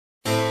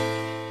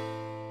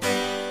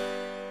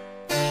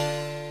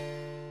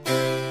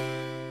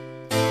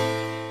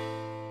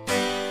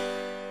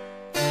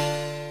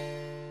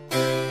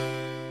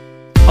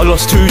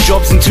lost 2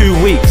 jobs in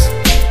 2 weeks.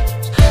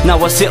 Now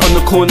I sit on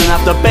the corner and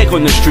have to beg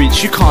on the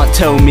streets. You can't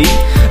tell me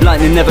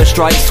lightning never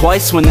strikes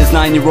twice when there's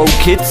 9-year-old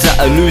kids that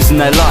are losing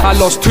their lives. I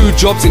lost 2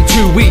 jobs in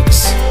 2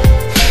 weeks.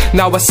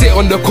 Now I sit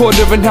on the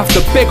corner and have to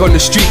beg on the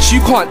streets.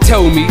 You can't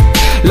tell me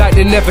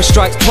lightning never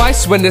strikes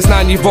twice when there's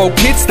 9-year-old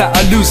kids that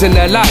are losing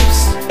their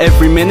lives.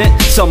 Every minute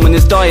someone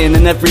is dying,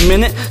 and every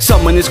minute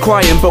someone is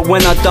crying. But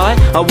when I die,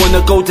 I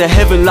wanna go to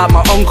heaven like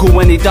my uncle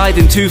when he died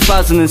in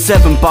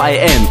 2007. But I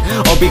am,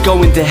 I'll be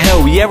going to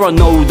hell. Yeah, I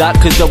know that,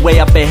 cause the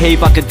way I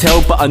behave I can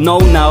tell. But I know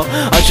now,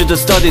 I should've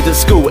studied at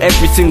school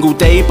every single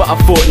day. But I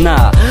thought,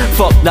 nah,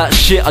 fuck that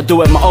shit, I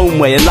do it my own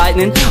way. And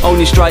lightning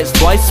only strikes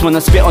twice when I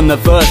spit on the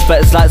verse.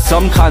 But it's like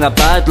some kind of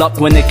bad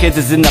luck when the kids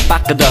is in the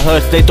back of the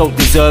hearse. They don't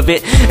deserve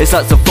it, it's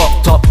like a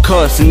fucked up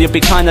curse. And you'll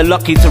be kinda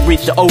lucky to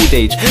reach the old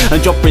age.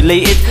 And job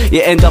related,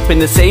 you end up in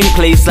the same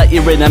place like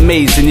you're in a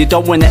maze. And you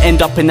don't wanna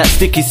end up in that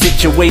sticky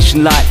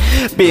situation like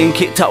being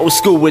kicked out of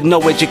school with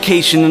no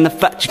education. And the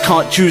fact you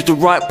can't choose the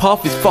right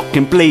path is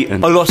fucking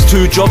blatant. I lost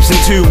 2 jobs in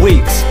 2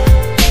 weeks.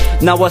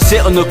 Now I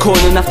sit on the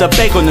corner and have to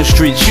beg on the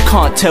streets. You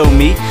can't tell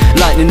me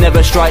lightning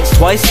never strikes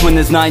twice when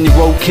there's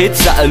 9-year-old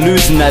kids that are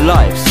losing their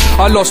lives.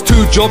 I lost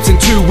 2 jobs in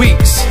 2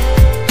 weeks.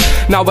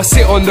 Now I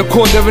sit on the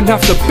corner and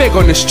have to beg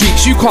on the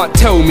streets. You can't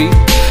tell me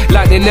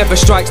lightning never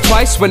strikes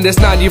twice when there's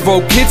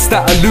 9-year-old kids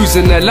that are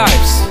losing their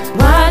lives.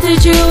 Why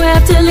did you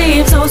have to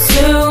leave so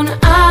soon?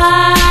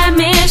 I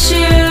miss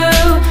you,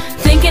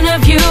 thinking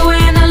of you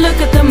when I look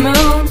at the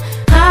moon.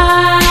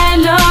 I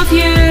love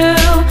you,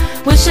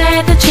 wish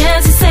I had the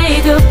chance to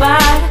say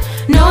goodbye,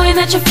 knowing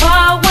that you're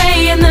far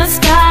away in the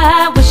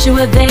sky. Wish you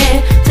were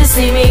there to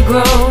see me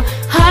grow.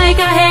 Like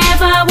I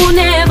have, I will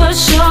never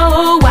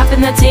show,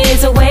 wiping the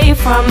tears away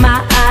from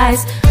my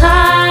eyes.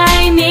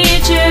 I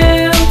need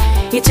you,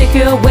 he took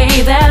you away,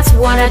 that's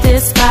what I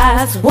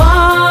despise.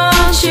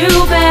 Want you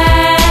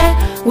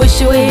back,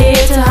 wish you were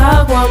here to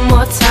hug one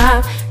more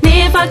time.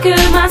 And if I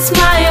could, my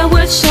smile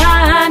would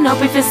shine.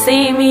 Hope if you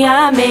see me,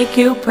 I make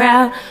you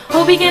proud.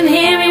 Hope you can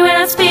hear me when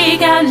I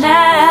speak out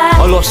loud.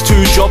 I lost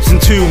 2 jobs in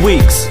 2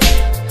 weeks.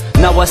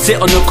 Now I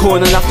sit on the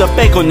corner and have to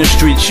beg on the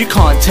streets. You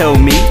can't tell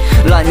me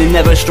lightning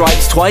never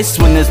strikes twice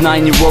when there's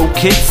 9-year-old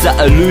kids that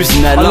are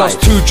losing their lives. I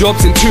lost 2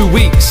 jobs in 2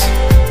 weeks.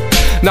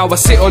 Now I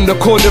sit on the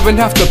corner and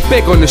have to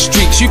beg on the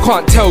streets. You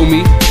can't tell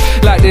me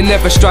lightning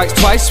never strikes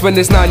twice when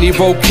there's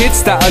 9-year-old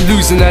kids that are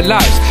losing their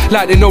lives.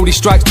 Lightning only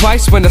strikes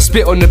twice when I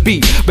spit on the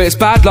beat, but it's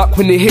bad luck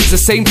when it hits the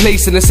same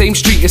place in the same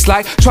street. It's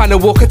like trying to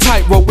walk a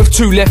tightrope with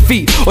 2 left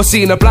feet, or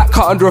seeing a black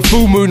cat under a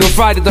full moon on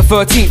Friday the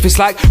 13th. It's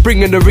like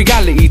bringing the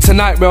reality to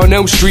Nightmare on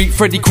Elm Street.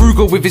 Freddy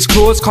Krueger with his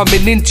claws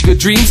coming into your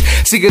dreams,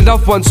 seeing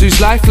loved ones whose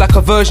life like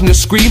a version of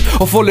Scream,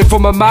 or falling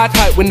from a mad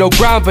height with no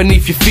ground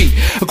beneath your feet.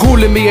 Or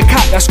calling me a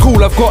cat, that's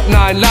cool, I've got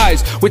 9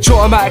 lives, which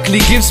automatically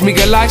gives me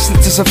a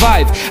license to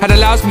survive and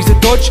allows me to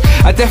dodge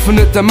a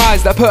definite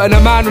demise. That putting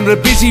a man on a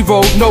busy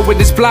road, knowing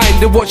it's blind,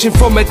 and watching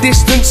from a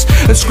distance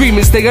and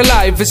screaming stay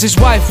alive as his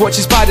wife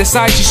watches by the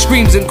side. She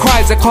screams and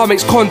cries, the car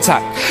makes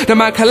contact, the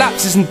man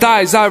collapses and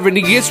dies.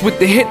 Irony is, with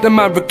the hit the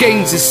man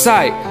regains his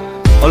sight.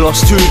 I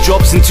lost 2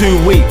 jobs in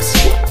 2 weeks.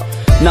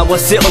 Now I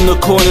sit on the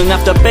corner and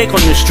have to beg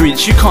on the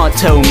streets. You can't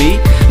tell me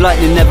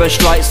lightning never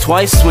strikes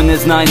twice when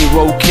there's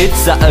 9-year-old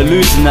kids that are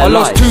losing their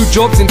lives. I lost 2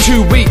 jobs in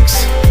 2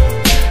 weeks.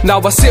 Now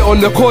I sit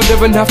on the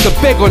corner and have to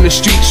beg on the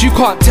streets. You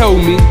can't tell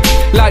me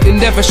lightning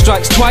never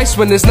strikes twice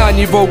when there's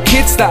 9-year-old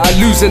kids that are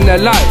losing their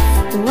life.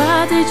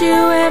 Why did you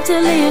have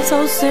to leave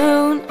so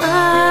soon?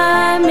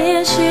 I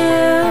miss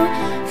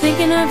you,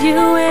 thinking of you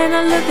when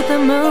I look at the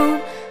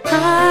moon.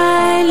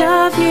 I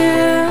love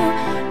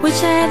you,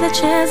 wish I had the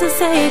chance to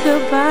say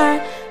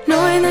goodbye,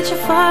 knowing that you're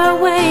far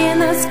away in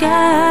the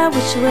sky.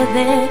 Wish you were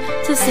there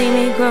to see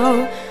me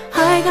grow.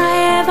 Like I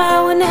have,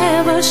 I will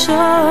never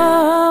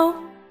show.